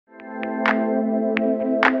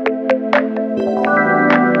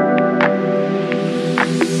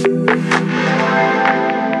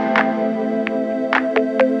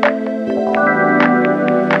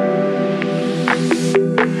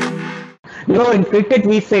in cricket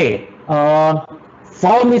we say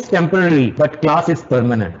form is temporary, but class is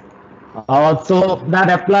permanent. So that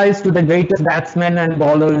applies to the greatest batsmen and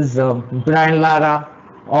bowlers, Brian Lara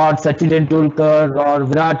or Sachin Tendulkar or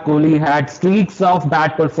Virat Kohli had streaks of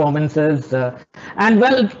bad performances. And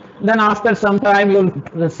well, then after some time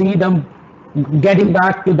you'll see them getting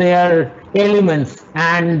back to their elements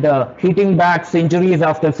and hitting back centuries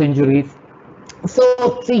after centuries.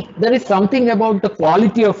 So, see, there is something about the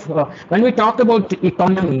quality of, when we talk about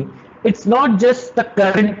economy, it's not just the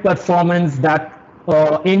current performance that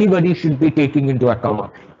anybody should be taking into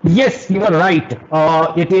account. Yes, you are right.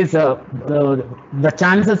 It is, the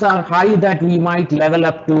chances are high that we might level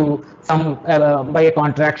up to some, by a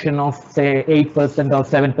contraction of, say, 8% or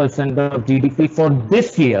 7% of GDP for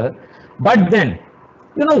this year. But then,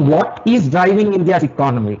 what is driving India's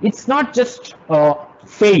economy? It's not just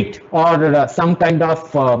fate or some kind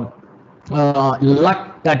of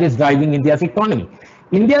luck that is driving India's economy.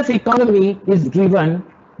 India's economy is driven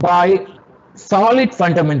by solid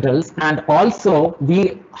fundamentals, and also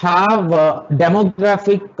we have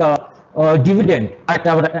demographic dividend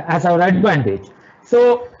as our advantage.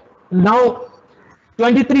 So now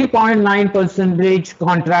 23.9%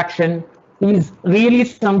 contraction is really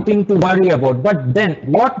something to worry about. But then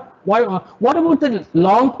what about the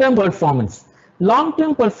long-term performance?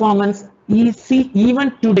 Long-term performance is, see,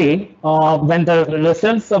 even today, when the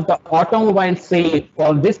results of the automobile sale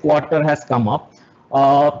for this quarter has come up,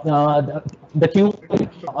 the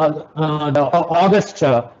August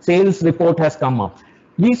sales report has come up.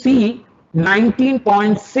 We see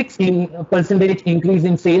 19.6% increase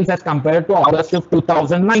in sales as compared to August of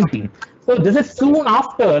 2019. So this is soon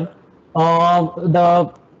after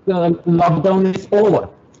the lockdown is over.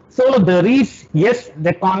 So there is, yes, the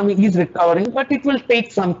economy is recovering, but it will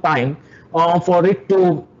take some time for it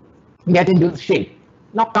to get into shape.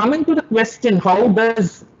 Now, coming to the question, how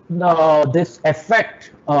does this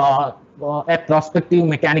affect a prospective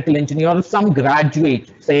mechanical engineer or some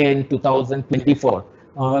graduate, say in 2024,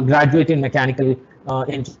 graduate in mechanical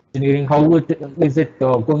engineering, how is it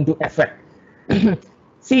going to affect?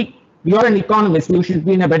 See, you're an economist, you should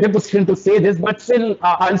be in a better position to say this, but still,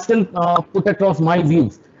 I'll still put across my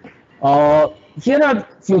views. Here are a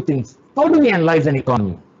few things. How do we analyze an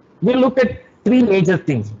economy? We look at three major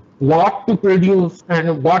things: what to produce,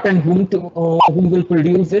 and what and whom will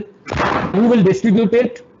produce it, who will distribute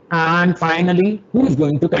it, and finally, who is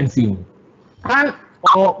going to consume it. And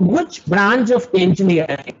which branch of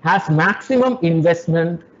engineering has maximum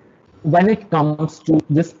investment when it comes to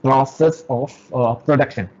this process of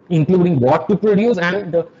production, including what to produce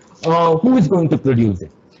and who is going to produce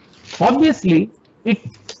it. Obviously,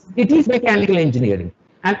 it is mechanical engineering,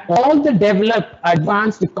 and all the developed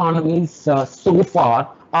advanced economies so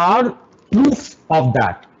far are proof of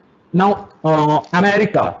that. Now,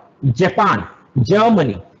 America, Japan,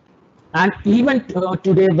 Germany, and even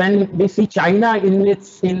today, when we see China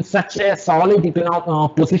in such a solid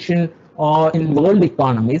economic position in world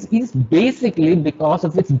economies, is basically because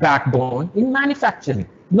of its backbone in manufacturing.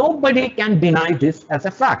 Nobody can deny this as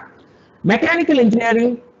a fact. Mechanical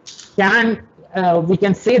engineering we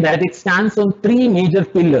can say that it stands on three major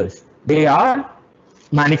pillars. They are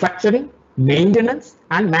manufacturing, maintenance,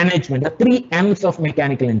 and management, the three M's of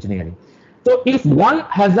mechanical engineering. So if one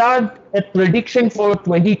hazard a prediction for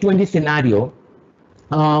 2020 scenario,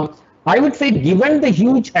 I would say, given the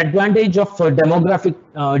huge advantage of demographic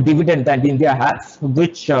dividend that India has,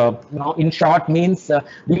 which in short means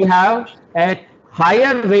we have a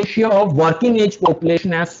higher ratio of working age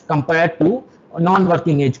population as compared to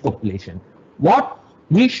non-working age population. What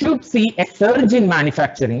we should see a surge in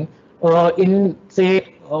manufacturing in,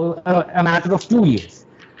 say, a matter of 2 years.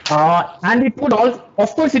 And it would also,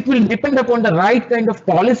 of course, it will depend upon the right kind of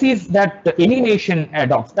policies that any nation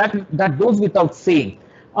adopts. That goes without saying.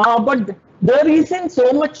 But there isn't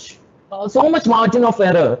so much margin of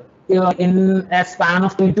error in a span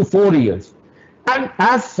of 3 to 4 years. And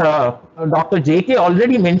as Dr. JK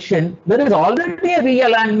already mentioned, there is already a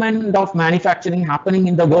realignment of manufacturing happening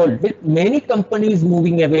in the world, with many companies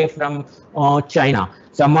moving away from China.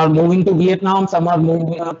 Some are moving to Vietnam, some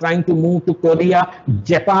are trying to move to Korea.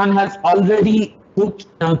 Japan has already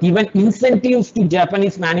given incentives to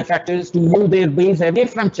Japanese manufacturers to move their base away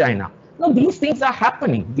from China. Now, these things are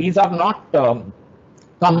happening. These are not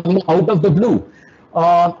coming out of the blue.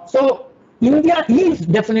 So India is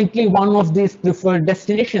definitely one of these preferred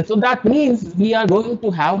destinations. So that means we are going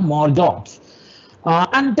to have more jobs.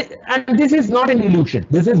 And this is not an illusion.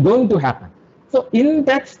 This is going to happen. So in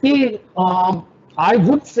that scale, I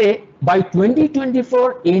would say by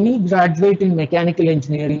 2024, any graduate in mechanical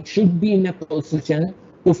engineering should be in a position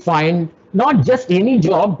to find not just any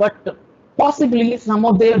job, but possibly some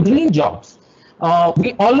of their dream jobs.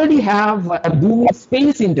 We already have a booming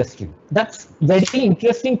space industry. That's very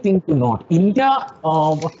interesting thing to note. India,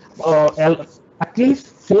 at least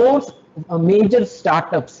four major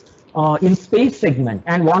startups in space segment,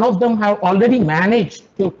 and one of them have already managed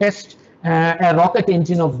to test a rocket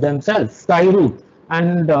engine of themselves, Skyroot.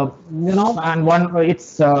 And and one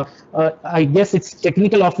I guess its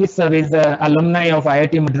technical officer is an alumni of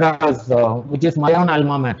IIT Madras, which is my own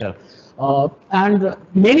alma mater. And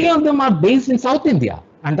many of them are based in South India,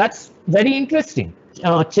 and that's very interesting.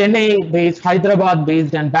 Chennai-based,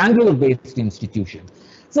 Hyderabad-based, and Bangalore-based institutions.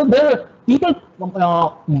 So there are people.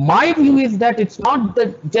 My view is that it's not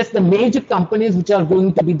just the major companies which are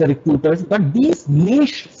going to be the recruiters, but these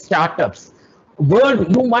niche startups where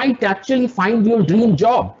you might actually find your dream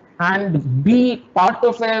job and be part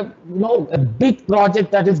of a big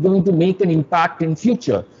project that is going to make an impact in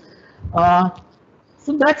future. Uh,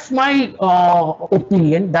 so that's my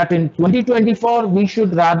opinion that in 2024 we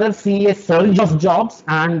should rather see a surge of jobs,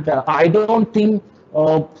 and I don't think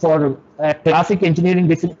for a classic engineering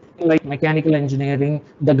discipline like mechanical engineering,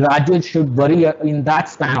 the graduates should worry in that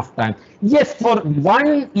span of time. Yes, for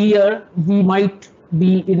 1 year we might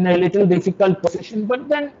be in a little difficult position, but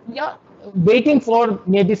then yeah, waiting for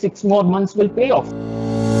maybe 6 more months will pay off.